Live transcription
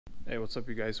Hey, what's up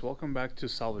you guys? Welcome back to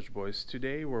SalvageBoiz.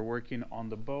 Today we're working on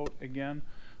the boat again.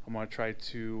 I'm going to try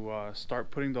to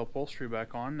start putting the upholstery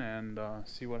back on and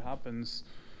see what happens.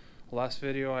 Last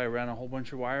video I ran a whole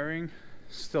bunch of wiring,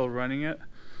 still running it,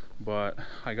 but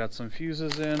I got some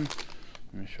fuses in.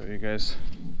 Let me show you guys.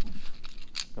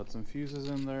 Got some fuses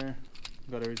in there,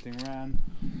 got everything ran.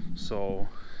 So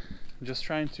just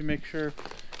trying to make sure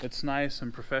it's nice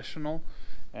and professional,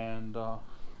 and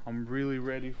I'm really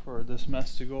ready for this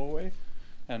mess to go away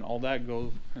and all that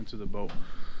go into the boat.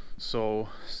 So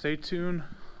stay tuned.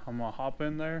 I'm gonna hop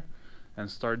in there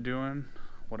and start doing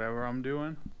whatever I'm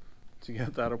doing to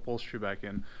get that upholstery back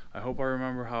in. I hope I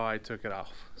remember how I took it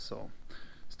off. So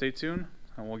stay tuned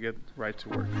and we'll get right to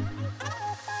work.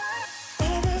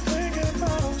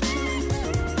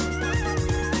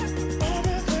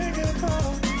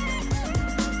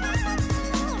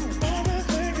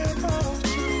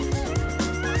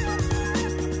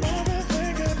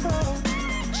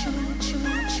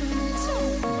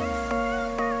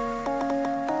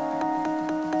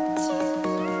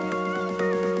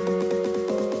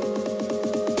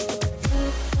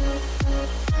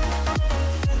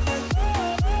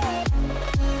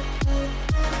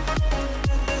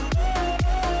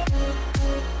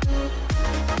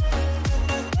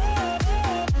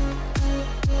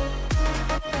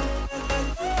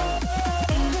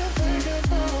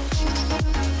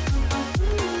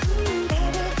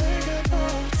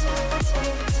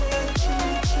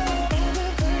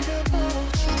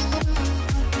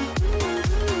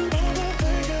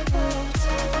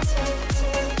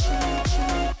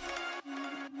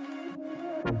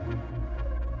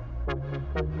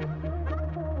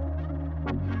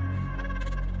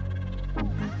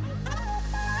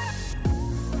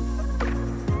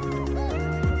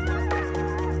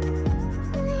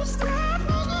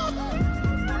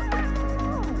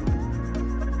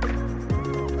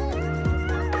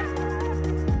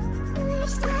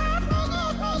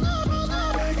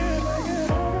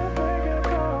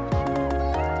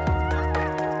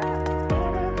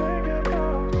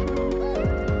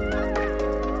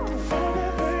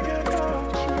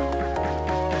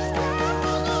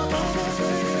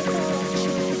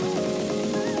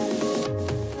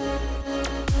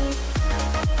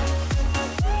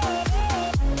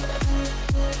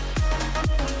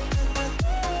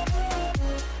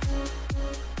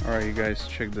 Alright you guys,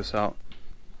 check this out.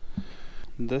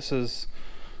 This is,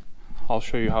 I'll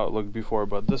show you how it looked before,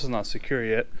 but this is not secure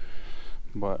yet,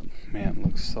 but man, it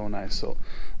looks so nice. So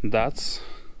that's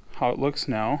how it looks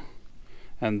now,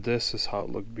 and this is how it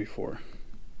looked before.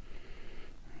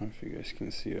 I don't know if you guys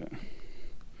can see it.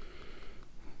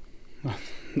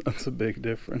 That's a big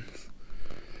difference.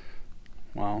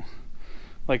 Wow.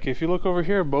 Like if you look over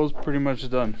here, bow's pretty much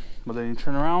done, but then you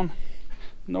turn around,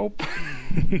 nope.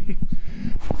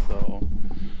 So,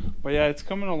 but yeah, it's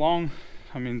coming along.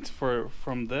 I mean,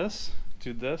 from this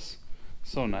to this,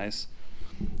 so nice.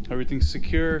 Everything's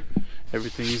secure.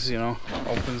 Everything's, you know,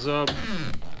 opens up.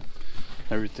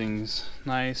 Everything's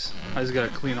nice. I just gotta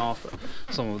clean off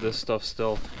some of this stuff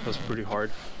still. That's pretty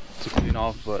hard to clean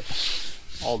off, but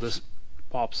all this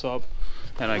pops up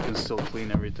and I can still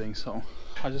clean everything. So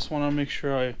I just want to make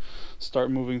sure I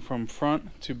start moving from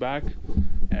front to back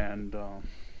and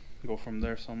go from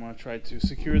there. So I'm going to try to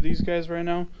secure these guys right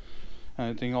now,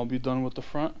 and I think I'll be done with the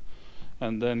front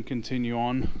and then continue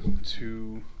on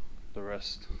to the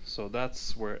rest. So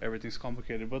that's where everything's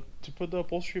complicated, but to put the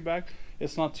upholstery back,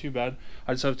 it's not too bad.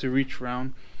 I just have to reach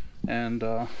around and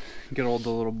get all the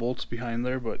little bolts behind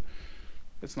there, but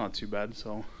it's not too bad.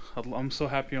 So I'm so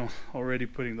happy I'm already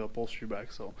putting the upholstery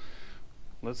back. So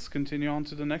let's continue on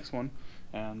to the next one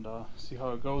and see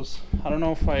how it goes. I don't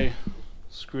know if I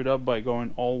screwed up by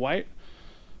going all white,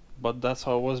 but that's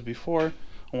how it was before.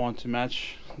 I want to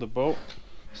match the boat,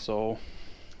 so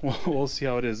we'll see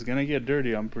how it is. It's gonna get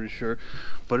dirty, I'm pretty sure,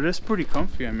 but it is pretty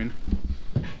comfy. I mean,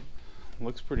 it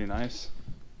looks pretty nice,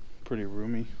 pretty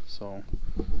roomy. So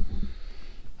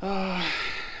I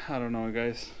don't know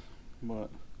guys, but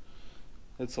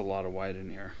it's a lot of white in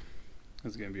here.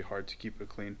 It's gonna be hard to keep it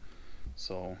clean,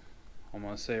 so I'm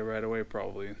gonna say right away,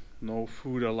 probably no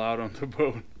food allowed on the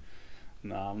boat.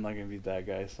 Nah, I'm not gonna be that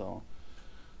guy. So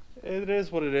it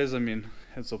is what it is. I mean,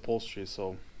 it's upholstery,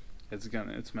 so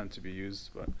it's meant to be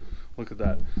used. But look at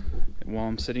that. While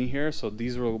I'm sitting here, so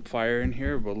these will fire in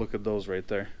here, but look at those right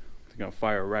there. They're gonna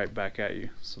fire right back at you.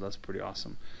 So that's pretty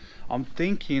awesome. I'm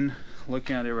thinking,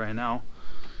 looking at it right now,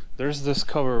 there's this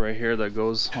cover right here that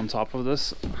goes on top of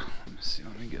this. Let me see.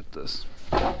 Let me get this.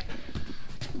 Oh,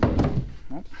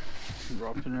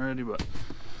 dropped it already, but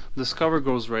this cover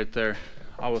goes right there.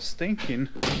 I was thinking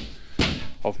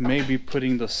of maybe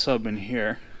putting the sub in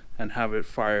here and have it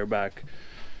fire back,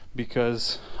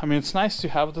 because I mean it's nice to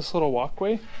have this little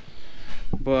walkway,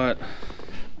 but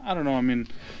I don't know, I mean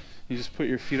you just put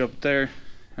your feet up there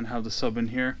and have the sub in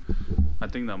here. I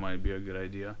think that might be a good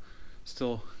idea.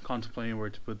 Still contemplating where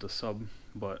to put the sub,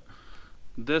 but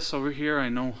this over here I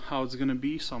know how it's gonna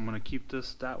be, so I'm gonna keep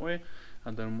this that way,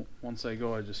 and then once I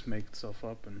go I just make stuff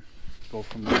up and go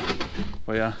from there.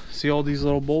 But yeah, see all these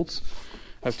little bolts?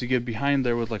 I have to get behind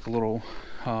there with like a little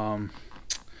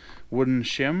wooden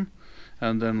shim,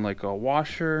 and then like a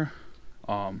washer,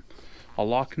 a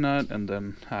lock nut, and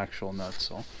then actual nuts.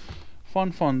 So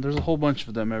fun. There's a whole bunch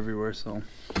of them everywhere, so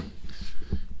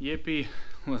yippee,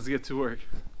 let's get to work.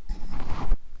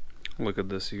 Look at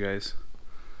this, you guys.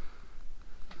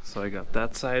 So I got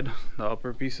that side, the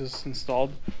upper pieces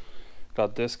installed.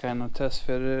 Got this kind of test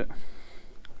fit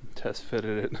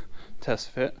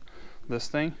this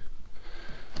thing,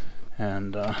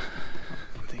 and I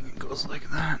think it goes like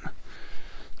that.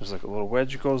 There's like a little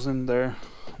wedge goes in there,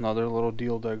 another little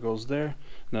deal that goes there,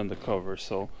 and then the cover.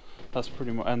 So that's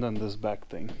pretty much, and then this back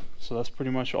thing. So that's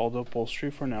pretty much all the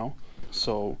upholstery for now.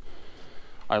 So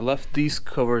I left these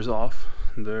covers off,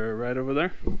 they're right over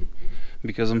there,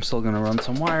 because I'm still gonna run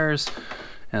some wires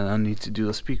and I need to do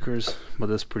the speakers, but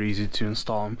that's pretty easy to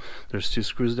install them. There's 2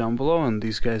 screws down below and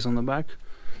these guys on the back.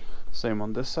 Same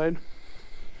on this side.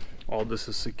 All this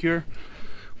is secure,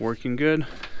 working good.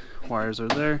 Wires are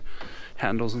there,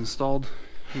 handles installed.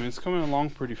 I mean, it's coming along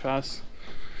pretty fast.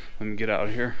 Let me get out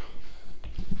of here.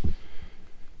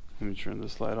 Let me turn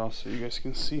this light off so you guys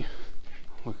can see.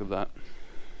 Look at that.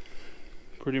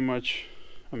 Pretty much,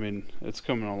 I mean, it's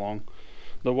coming along.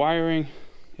 The wiring,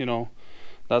 you know,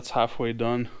 that's halfway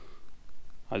done.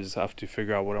 I just have to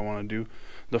figure out what I want to do.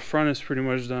 The front is pretty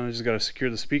much done. I just got to secure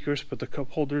the speakers, put the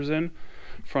cup holders in.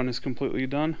 Front is completely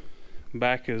done.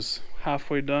 Back is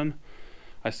halfway done.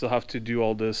 I still have to do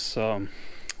all this,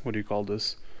 what do you call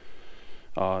this?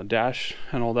 Dash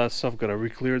and all that stuff. Got to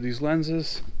re-clear these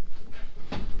lenses.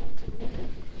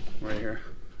 Right here.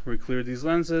 Re-clear these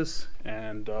lenses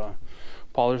and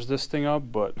polish this thing up,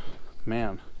 but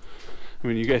man, I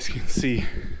mean, you guys can see,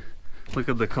 look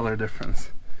at the color difference.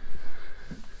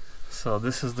 So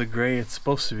this is the gray. It's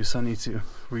supposed to be, so I need to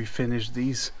refinish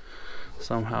these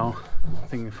somehow. I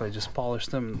think if I just polish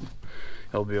them,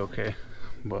 it'll be okay.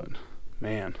 But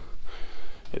man,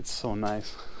 it's so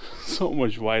nice. So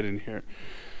much white in here.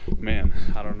 Man,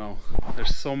 I don't know.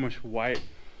 There's so much white.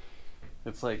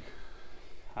 It's like,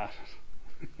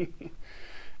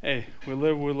 hey, we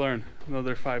live, we learn.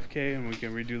 Another 5K and we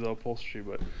can redo the upholstery,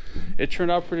 but it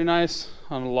turned out pretty nice.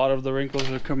 A lot of the wrinkles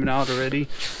are coming out already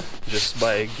just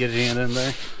by getting it in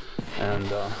there,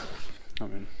 and I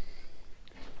mean,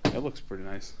 it looks pretty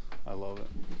nice. I love it.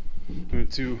 I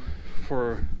mean,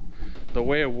 for the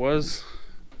way it was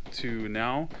to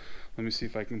now, let me see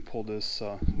if I can pull this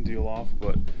deal off,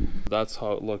 but that's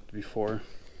how it looked before.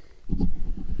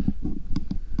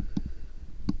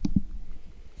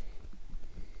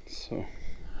 So,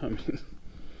 I mean,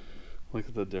 look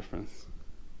at the difference.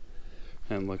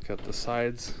 And look at the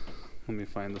sides. Let me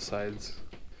find the sides.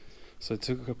 So I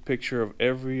took a picture of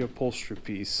every upholstery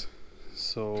piece.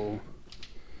 So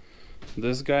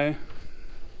this guy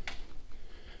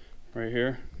right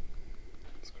here,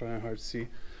 it's kind of hard to see,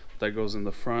 that goes in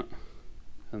the front.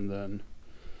 And then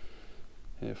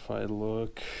if I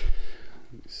look,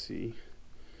 let me see,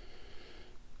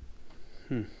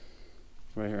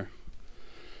 right here.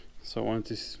 So I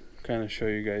wanted to kind of show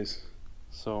you guys.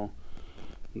 So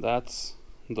that's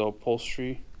the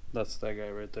upholstery. That's that guy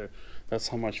right there. That's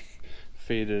how much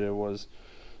faded it was.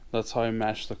 That's how I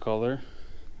matched the color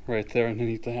right there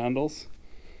underneath the handles.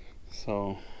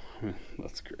 So I mean,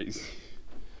 that's crazy.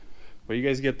 But you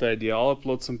guys get the idea. I'll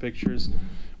upload some pictures.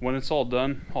 When it's all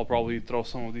done, I'll probably throw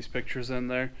some of these pictures in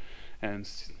there and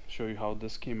show you how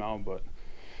this came out. But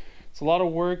it's a lot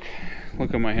of work.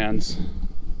 Look at my hands.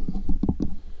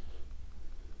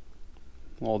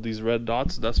 All these red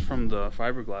dots, that's from the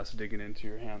fiberglass digging into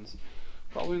your hands.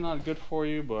 Probably not good for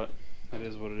you, but it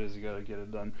is what it is. You gotta get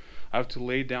it done. I have to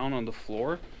lay down on the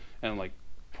floor and like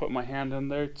put my hand in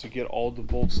there to get all the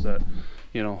bolts that,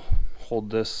 you know,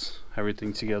 hold this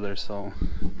everything together. So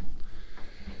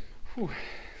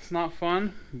it's not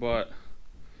fun, but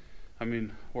I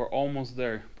mean, we're almost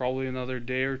there. Probably another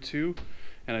day or two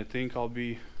and I think I'll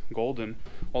be golden.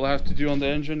 All I have to do on the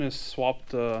engine is swap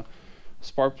the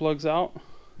spark plugs out,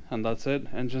 and that's it.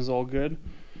 Engine's all good.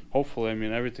 Hopefully, I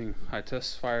mean, everything, I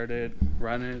test fired it,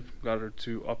 ran it, got it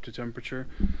to up to temperature.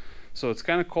 So it's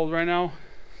kind of cold right now,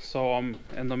 so I'm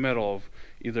in the middle of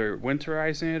either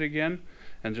winterizing it again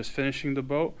and just finishing the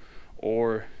boat,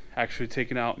 or actually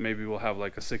taken out, maybe we'll have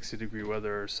like a 60-degree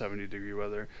weather or 70-degree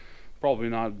weather. Probably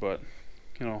not, but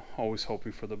you know, always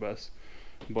hoping for the best.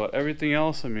 But everything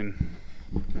else, I mean,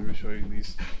 let me show you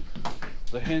these.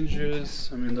 The hinges,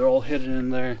 I mean, they're all hidden in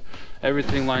there.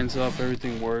 Everything lines up,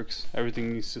 everything works.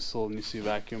 Everything still needs to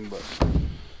vacuum, but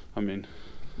I mean,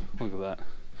 look at that.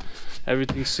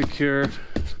 Everything's secure.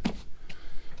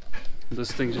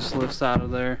 This thing just lifts out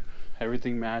of there.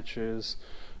 Everything matches.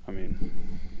 I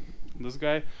mean, this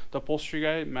guy, the upholstery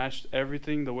guy, matched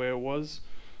everything the way it was.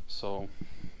 So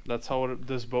that's how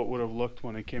this boat would have looked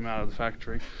when it came out of the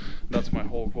factory. That's my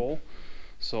whole goal.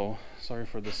 So sorry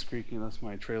for the squeaking. That's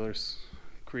my trailers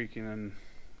creaking and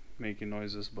making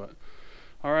noises. But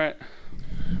all right.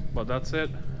 But that's it.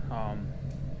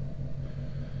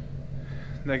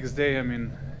 Next day, I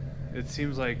mean, it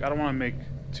seems like I don't want to make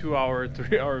 2-hour,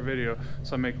 3-hour video,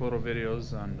 so I make little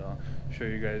videos and show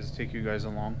you guys, take you guys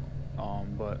along.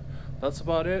 But that's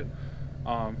about it.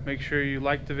 Make sure you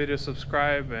like the video,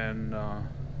 subscribe, and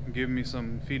give me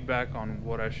some feedback on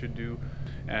what I should do.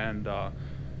 And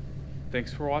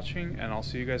thanks for watching, and I'll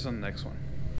see you guys on the next one.